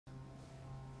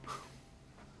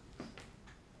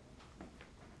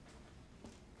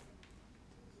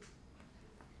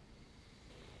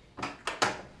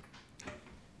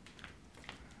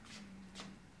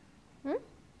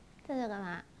在这干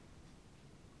嘛？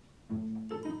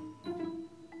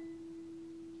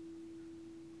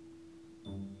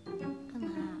干嘛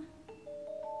啊？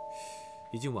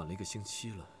已经晚了1个星期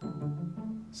了。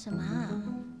什么啊？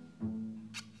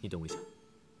你等我一下，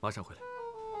马上回来。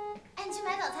哎，你去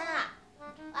买早餐啊？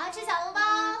我要吃小笼包，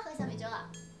喝小米粥了。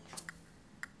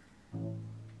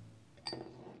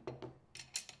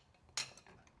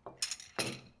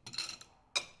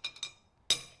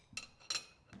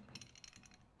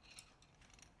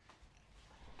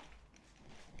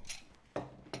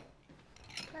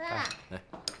 来，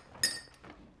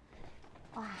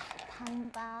哇，汤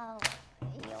包，哎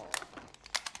呦，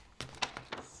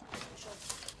小粥。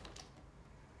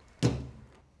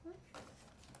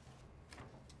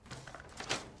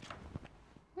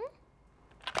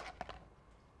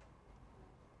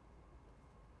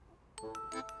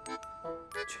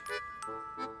去，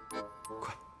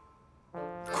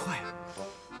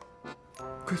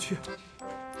快去！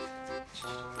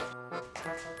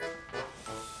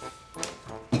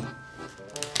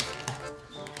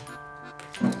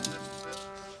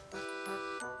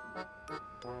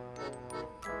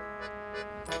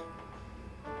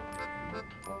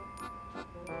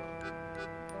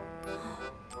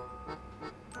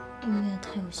音乐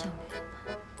太有效率了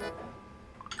吧！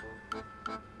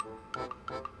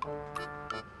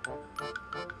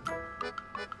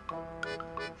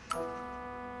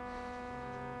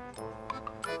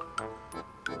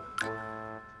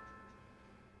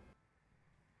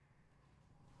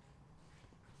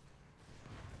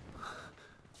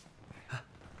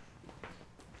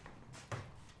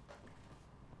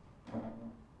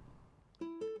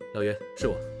老袁，是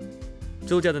我。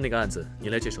周家的那个案子，你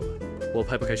来接手吧，我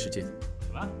排不开时间。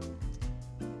什么？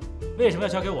为什么要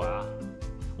交给我啊？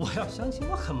我要相信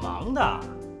我很忙的。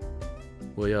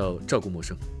我要照顾默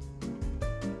笙。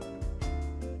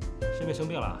身边生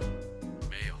病了？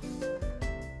没有。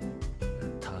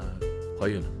她怀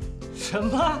孕了。什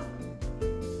么？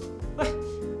喂，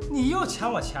你又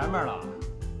抢我前面了。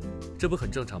这不很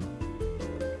正常吗？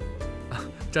啊，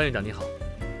张院长你好，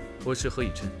我是何以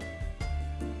琛。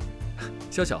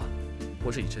小小，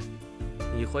我是以琛。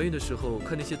你怀孕的时候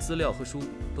看那些资料和书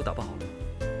都打包好了，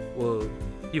我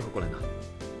一会儿过来拿。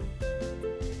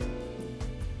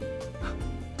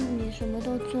你什么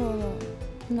都做了，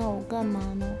那我干嘛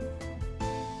呢？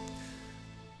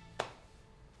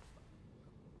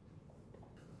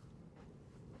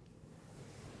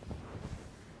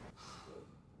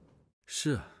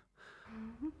是啊，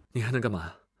你还能干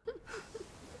嘛？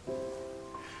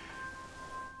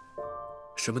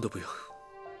什么都不用。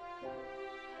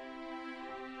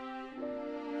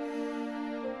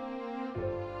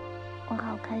我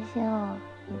好开心哦，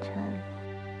以琛。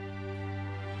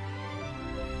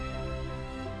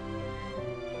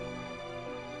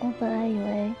我本来以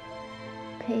为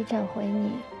可以找回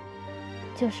你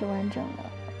就是完整的，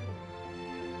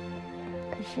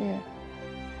可是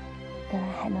原来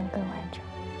还能更完整。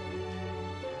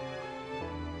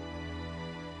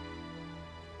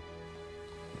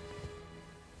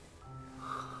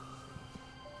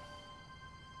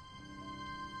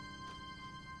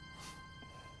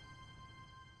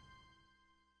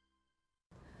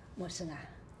默笙啊，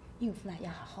孕妇啊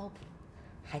要好好补，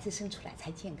孩子生出来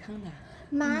才健康呢。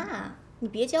妈，你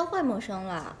别教坏默笙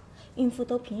了。孕妇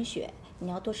都贫血，你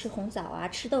要多吃红枣啊、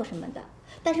吃豆什么的，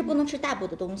但是不能吃大补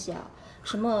的东西啊，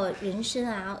什么人参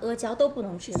啊、阿胶都不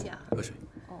能吃。喝水。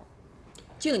哦，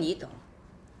就你懂，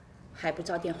还不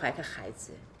早点怀个孩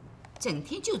子，整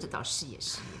天就知道事业。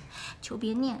求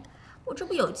别念，我这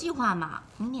不有计划吗？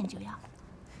明年就要。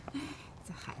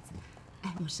这孩子，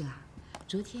哎，默笙啊，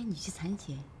昨天你去产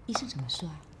检，医生怎么说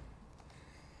啊？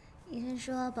医生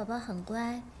说宝宝很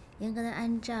乖，严格的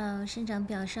按照生长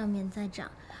表上面在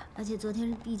长，而且昨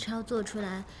天 B 超做出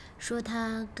来，说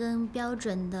他跟标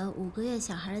准的5个月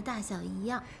小孩的大小一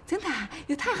样。真的啊？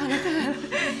也太好了，太好了！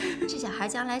这小孩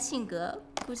将来性格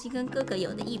估计跟哥哥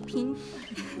有的一拼。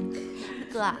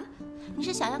哥啊，你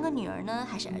是想要个女儿呢，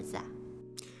还是儿子啊？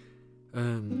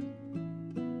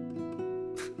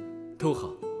都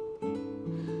好。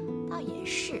倒也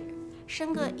是，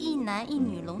生个一男一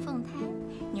女龙凤胎，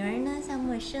女儿呢像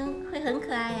默笙，会很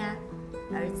可爱呀。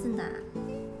儿子呢，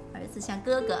儿子像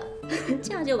哥哥，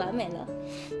这样就完美了。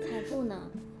才不呢！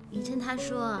以琛他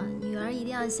说，女儿一定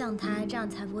要像他，这样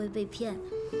才不会被骗。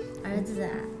儿子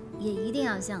啊，也一定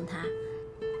要像他，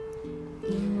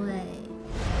因为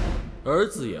儿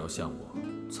子也要像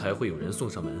我，才会有人送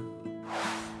上门。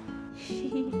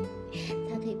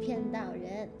他可以骗到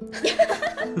人。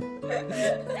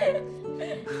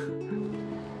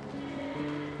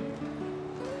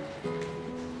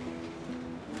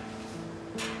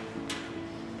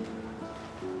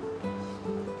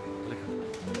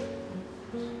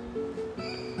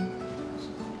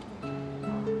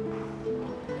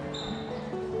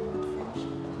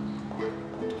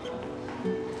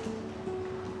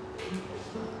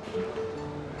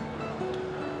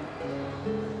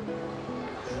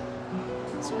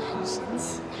是不是很神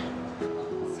奇啊？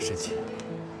神奇，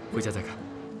回家再看，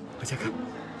回家看。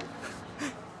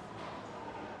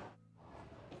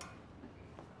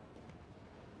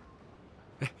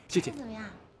哎，谢谢。怎么样？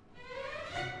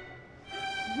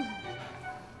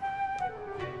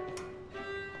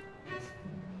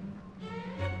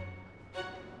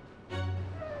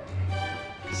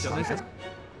小男生。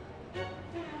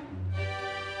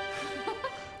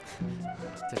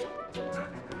在这。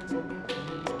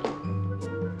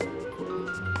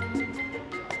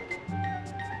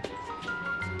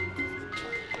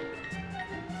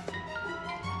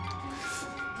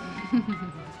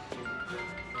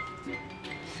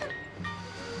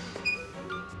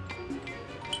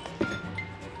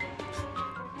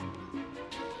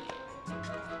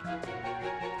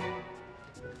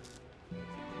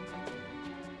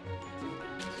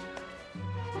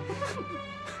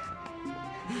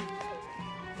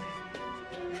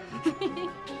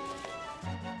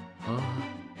啊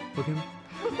 ，OK 吗？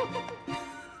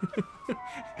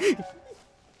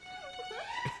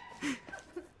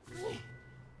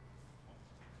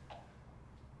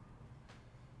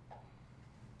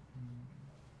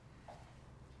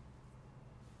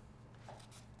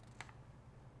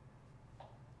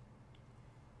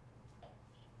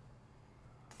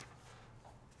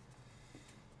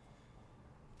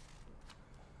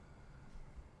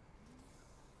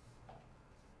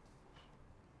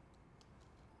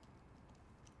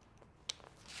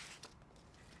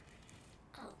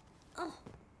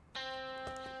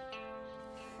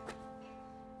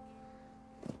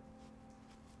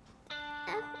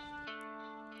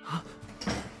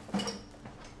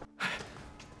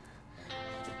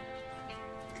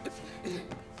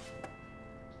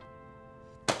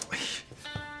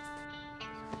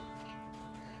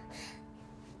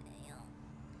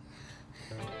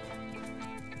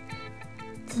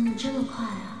怎么这么快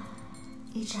啊？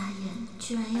一眨眼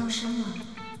居然要生了，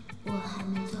我还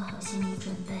没做好心理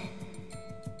准备。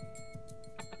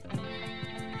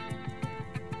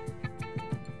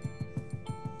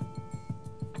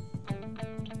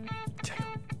加油！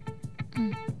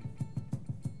嗯。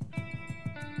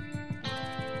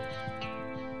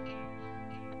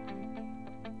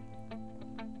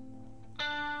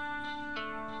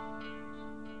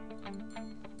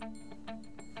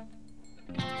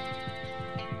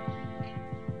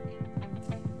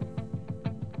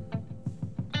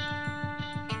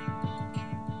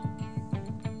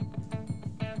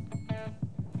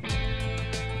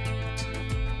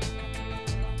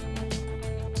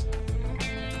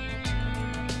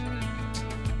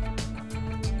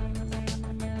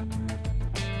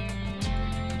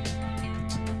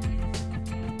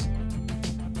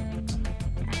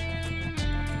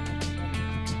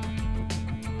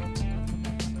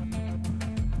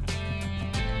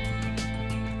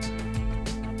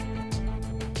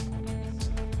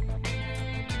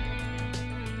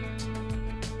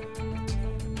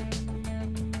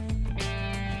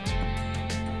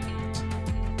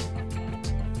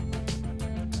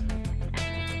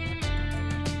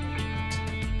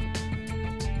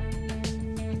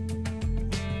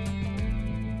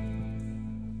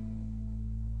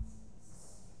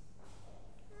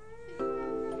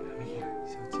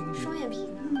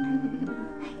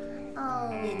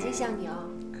像你哦，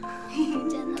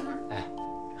真的吗？哎，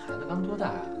孩子刚多大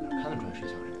啊，哪看得出来谁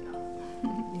像谁呢？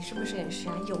你是不是也是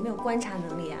啊？有没有观察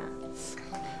能力啊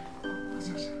？8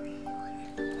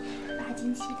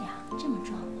斤7两，这么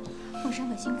重，默笙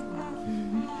可辛苦了。哎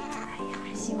呀，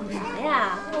辛苦什么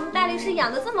呀？我们大律师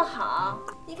养得这么好，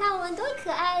你看我们多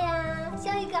可爱呀！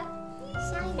笑一个，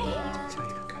笑一个，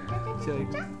笑一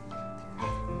个。哎，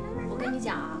我跟你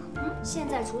讲啊，现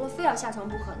在除了非要下床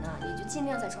不可呢，你就尽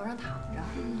量在床上躺着。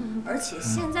而且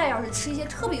现在要是吃一些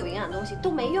特别有营养的东西都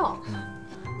没用，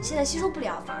你现在吸收不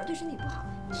了，反而对身体不好。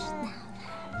知道了。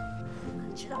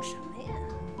你知道什么呀？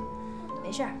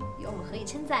没事儿，有我们何以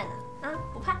琛在呢，啊，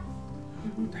不怕。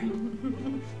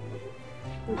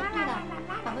对了，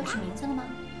宝贝取名字了吗？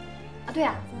啊，对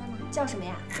呀，叫什么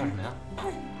呀？叫什么呀？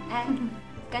哎，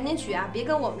赶紧取啊，别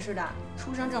跟我们似的，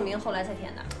出生证明后来才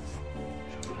填的。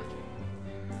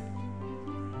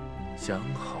想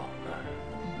好了。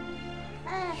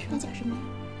那叫什么？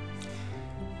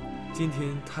今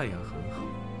天太阳很好，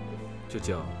就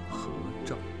叫何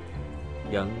照，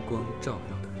阳光照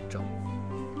耀的照。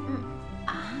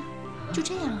就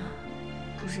这样啊？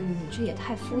不是，你这也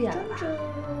太敷衍了吧？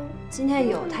今天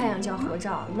有太阳叫何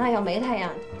照，那要没太阳，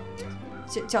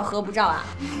就叫何不照啊？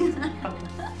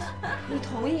你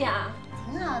同意啊？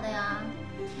挺好的呀。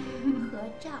何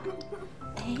照，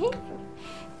哎，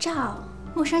照，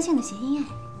陌生姓的谐音哎，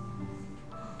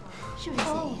是不是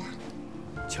谐音啊？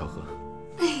巧合。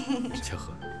谦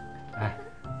和。哎，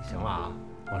行了啊，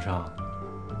默笙，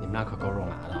你们俩可够肉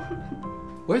麻的。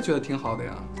我也觉得挺好的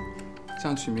呀，这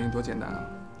样取名多简单啊，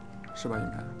是吧，雨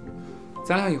梅？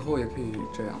咱俩以后也可以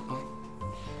这样啊。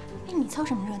哎，你凑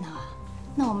什么热闹啊？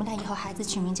那我们俩以后孩子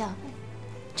取名叫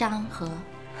张和，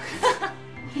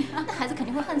那孩子肯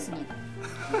定会恨死你的。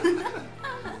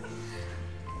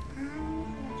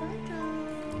合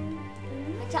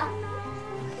照，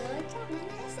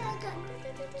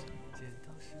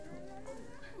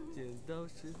剪刀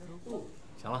石头布。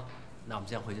行了，那我们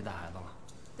先回去带孩子了。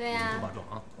对呀，多保重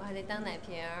啊！我还得当奶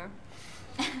瓶儿。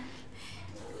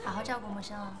好好照顾默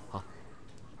笙哦。好，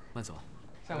慢走啊。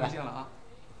下回见了啊。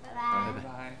拜拜。拜拜。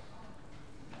拜。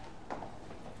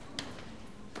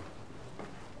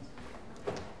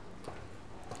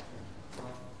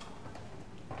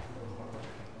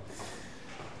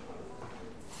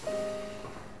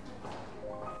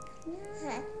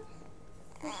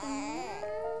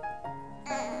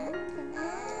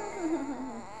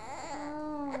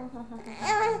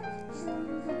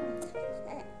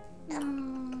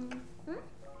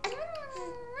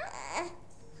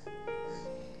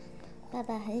爸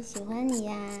爸很喜欢你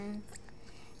呀，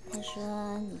他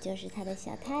说你就是他的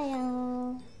小太阳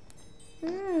哦。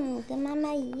跟妈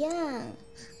妈一样。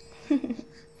合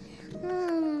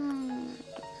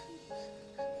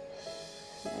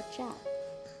照，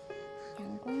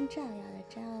阳光照耀的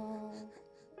照哦。